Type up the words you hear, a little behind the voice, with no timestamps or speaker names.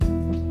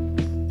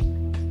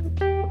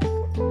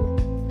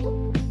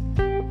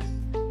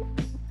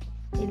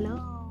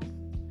Hello,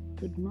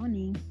 good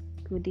morning,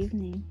 good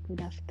evening,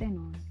 good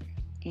afternoon,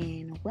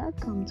 and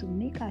welcome to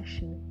Mika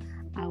Show.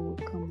 I will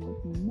come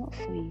with more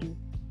for you.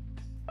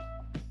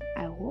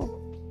 I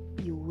hope